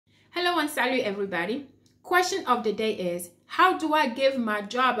and salute everybody. Question of the day is, how do I give my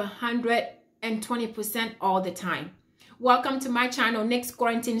job 120% all the time? Welcome to my channel, Next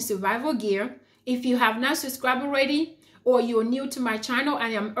Quarantine Survival Gear. If you have not subscribed already, or you're new to my channel, I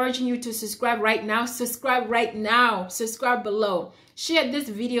am urging you to subscribe right now. Subscribe right now. Subscribe below. Share this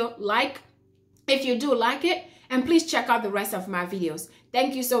video, like if you do like it, and please check out the rest of my videos.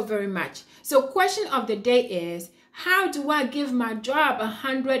 Thank you so very much. So question of the day is, how do I give my job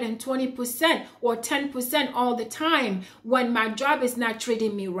 120% or 10% all the time when my job is not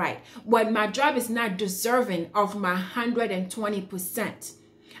treating me right, when my job is not deserving of my 120%?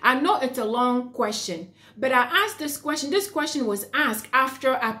 I know it's a long question, but I asked this question. This question was asked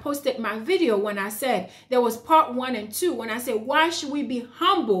after I posted my video when I said there was part 1 and 2, when I said, why should we be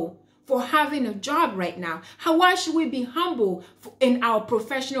humble for having a job right now? Why should we be humble in our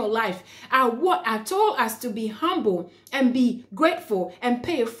professional life? I told us to be humble and be grateful and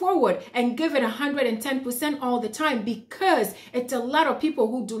pay it forward and give it 110% all the time, because it's a lot of people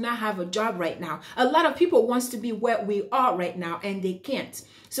who do not have a job right now. A lot of people wants to be where we are right now and they can't.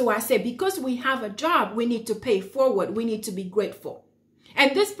 So I said, because we have a job, we need to pay forward. We need to be grateful.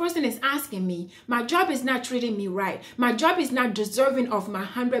 And this person is asking me, my job is not treating me right. My job is not deserving of my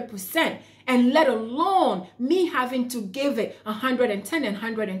 100%, and let alone me having to give it 110 and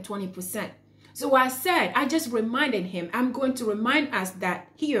 120%. So I said, I just reminded him, I'm going to remind us that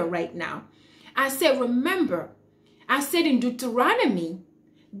here right now. I said, remember, I said in Deuteronomy,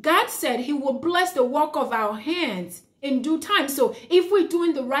 God said he will bless the work of our hands in due time. So if we're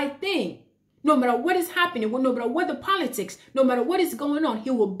doing the right thing, no matter what is happening, no matter what the politics, no matter what is going on, he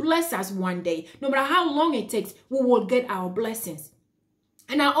will bless us one day. No matter how long it takes, we will get our blessings.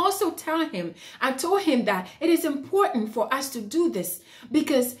 And I also told him that it is important for us to do this,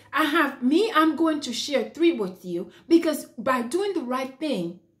 because I'm going to share 3 with you, because by doing the right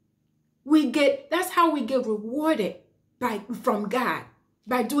thing, that's how we get rewarded from God.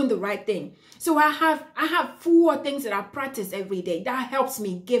 By doing the right thing. So I have 4 things that I practice every day that helps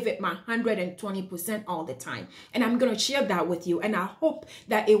me give it my 120% all the time. And I'm going to share that with you, and I hope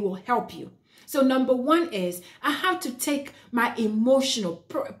that it will help you. So number 1 is, I have to take my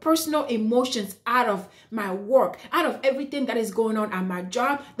personal emotions out of my work, out of everything that is going on at my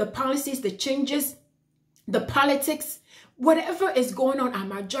job, the policies, the changes, the politics, whatever is going on at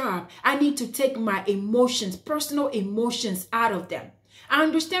my job. I need to take my emotions, personal emotions, out of them. I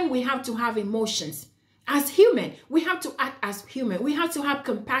understand we have to have emotions. As human, we have to act as human. We have to have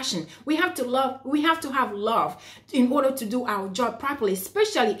compassion. We have to love. We have to have love in order to do our job properly.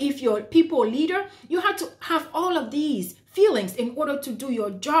 Especially if you're a people leader, you have to have all of these feelings in order to do your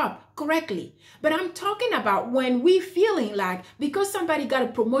job correctly. But I'm talking about when we feeling like, because somebody got a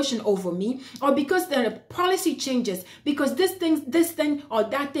promotion over me, or because the policy changes, because this thing or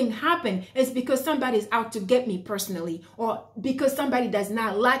that thing happened, is because somebody's out to get me personally, or because somebody does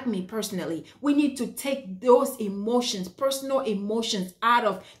not like me personally. We need to take those emotions, personal emotions, out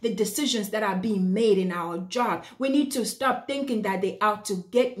of the decisions that are being made in our job. We need to stop thinking that they out to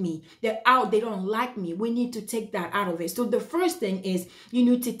get me. They don't like me. We need to take that out of it. So the first thing is, you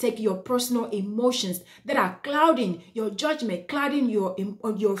need to take your personal emotions that are clouding your judgment, clouding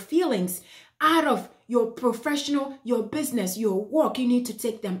your feelings out of your professional, your business, your work. You need to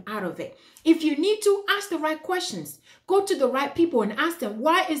take them out of it. If you need to, ask the right questions. Go to the right people and ask them,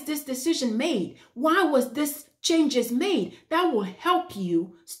 why is this decision made? Why was this changes made? That will help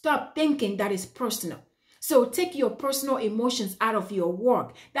you stop thinking that is personal. So take your personal emotions out of your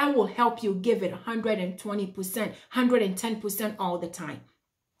work. That will help you give it 120%, 110% all the time.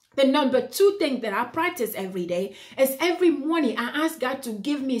 The number 2 thing that I practice every day is, every morning I ask God to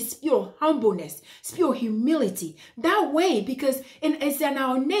give me spirit humbleness, spirit humility. That way, because it's in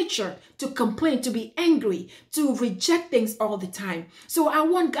our nature to complain, to be angry, to reject things all the time. So I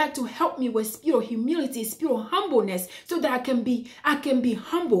want God to help me with spirit humility, spirit humbleness, so that I can be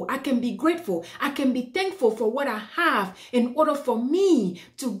humble, I can be grateful, I can be thankful for what I have, in order for me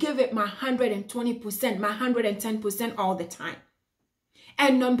to give it my 120%, my 110% all the time.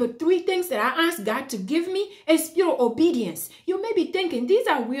 And number 3 things that I ask God to give me is spirit obedience. You may be thinking, these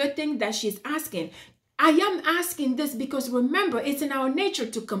are weird things that she's asking. I am asking this because, remember, it's in our nature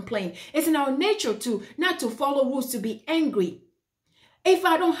to complain. It's in our nature to not to follow rules, to be angry. If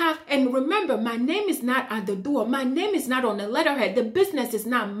I don't have, and remember, my name is not at the door. My name is not on the letterhead. The business is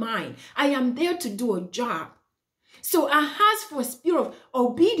not mine. I am there to do a job. So I ask for a spirit of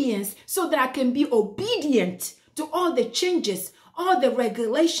obedience so that I can be obedient to all the changes, all the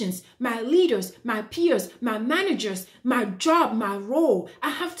regulations, my leaders, my peers, my managers, my job, my role. I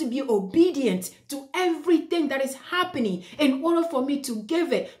have to be obedient to everything that is happening in order for me to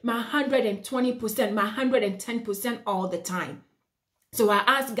give it my 120%, my 110% all the time. So I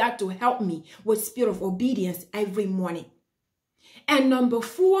ask God to help me with spirit of obedience every morning. And number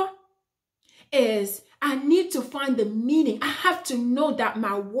 4 is I need to find the meaning. I have to know that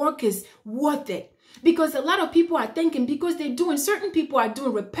my work is worth it. Because a lot of people are thinking because certain people are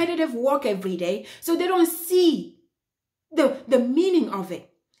doing repetitive work every day, so they don't see the meaning of it.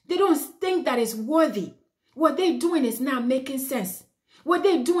 They don't think that it's worthy. What they're doing is not making sense. What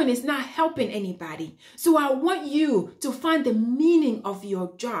they're doing is not helping anybody. So I want you to find the meaning of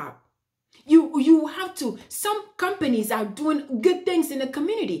your job. You have to. Some companies are doing good things in the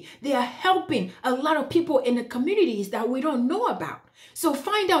community. They are helping a lot of people in the communities that we don't know about. So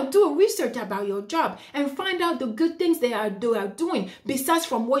find out, do a research about your job and find out the good things they are doing besides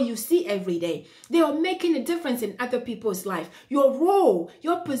from what you see every day. They are making a difference in other people's life. Your role,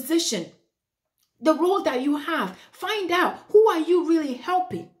 your position, the role that you have, find out who are you really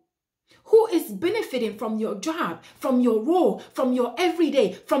helping? Who is benefiting from your job, from your role, from your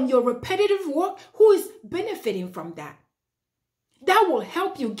everyday, from your repetitive work? Who is benefiting from that? That will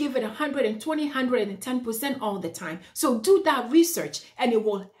help you give it 120, 110% all the time. So do that research and it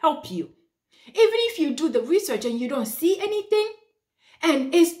will help you. Even if you do the research and you don't see anything,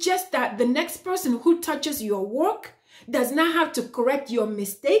 and it's just that the next person who touches your work does not have to correct your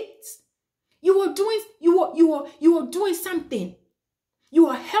mistakes, you are doing something. You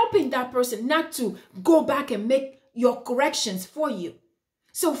are helping that person not to go back and make your corrections for you.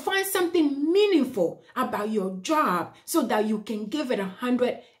 So find something meaningful about your job so that you can give it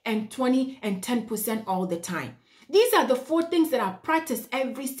 120 and 10% all the time. These are the 4 things that I practice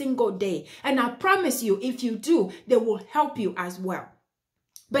every single day. And I promise you, if you do, they will help you as well.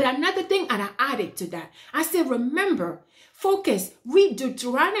 But another thing, and I added to that, I said, remember, focus, read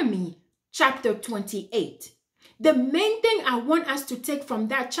Deuteronomy chapter 28. The main thing I want us to take from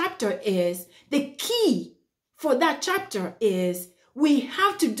that chapter is, the key for that chapter is, we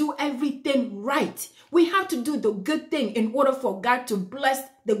have to do everything right. We have to do the good thing in order for God to bless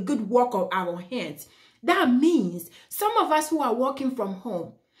the good work of our hands. That means some of us who are working from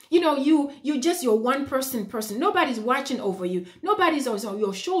home, you just your one person. Nobody's watching over you. Nobody's on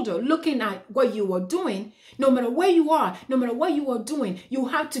your shoulder looking at what you are doing. No matter where you are, no matter what you are doing, you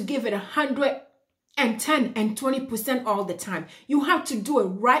have to give it 110 and 20% all the time. You have to do it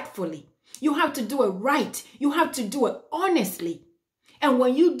rightfully. You have to do it right. You have to do it honestly. And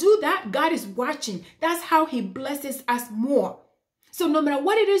when you do that, God is watching. That's how he blesses us more. So no matter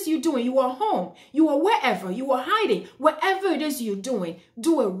what it is you're doing, you are home, you are wherever, you are hiding, whatever it is you're doing,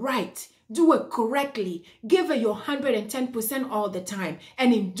 do it right. Do it correctly. Give it your 110% all the time.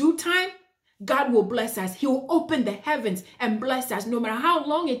 And in due time, God will bless us. He will open the heavens and bless us no matter how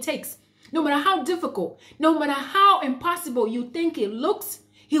long it takes. No matter how difficult, no matter how impossible you think it looks,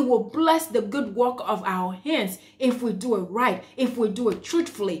 he will bless the good work of our hands if we do it right, if we do it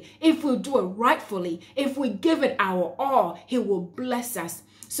truthfully, if we do it rightfully, if we give it our all, he will bless us.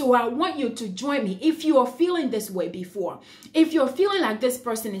 So I want you to join me. If you are feeling this way before, if you're feeling like this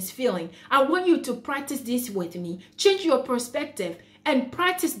person is feeling, I want you to practice this with me. Change your perspective and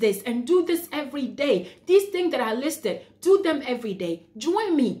practice this and do this every day. These things that I listed, do them every day.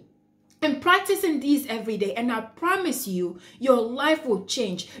 Join me and practicing these every day, and I promise you, your life will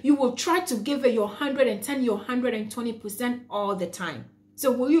change. You will try to give it your 110, your 120% all the time.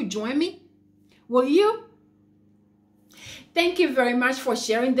 So will you join me? Will you? Thank you very much for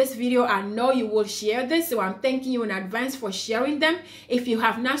sharing this video. I know you will share this, so I'm thanking you in advance for sharing them. If you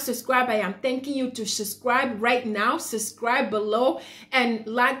have not subscribed, I am thanking you to subscribe right now. Subscribe below and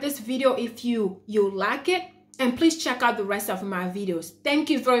like this video if you like it. And please check out the rest of my videos.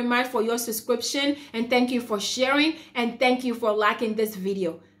 Thank you very much for your subscription, and thank you for sharing, and thank you for liking this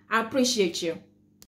video. I appreciate you.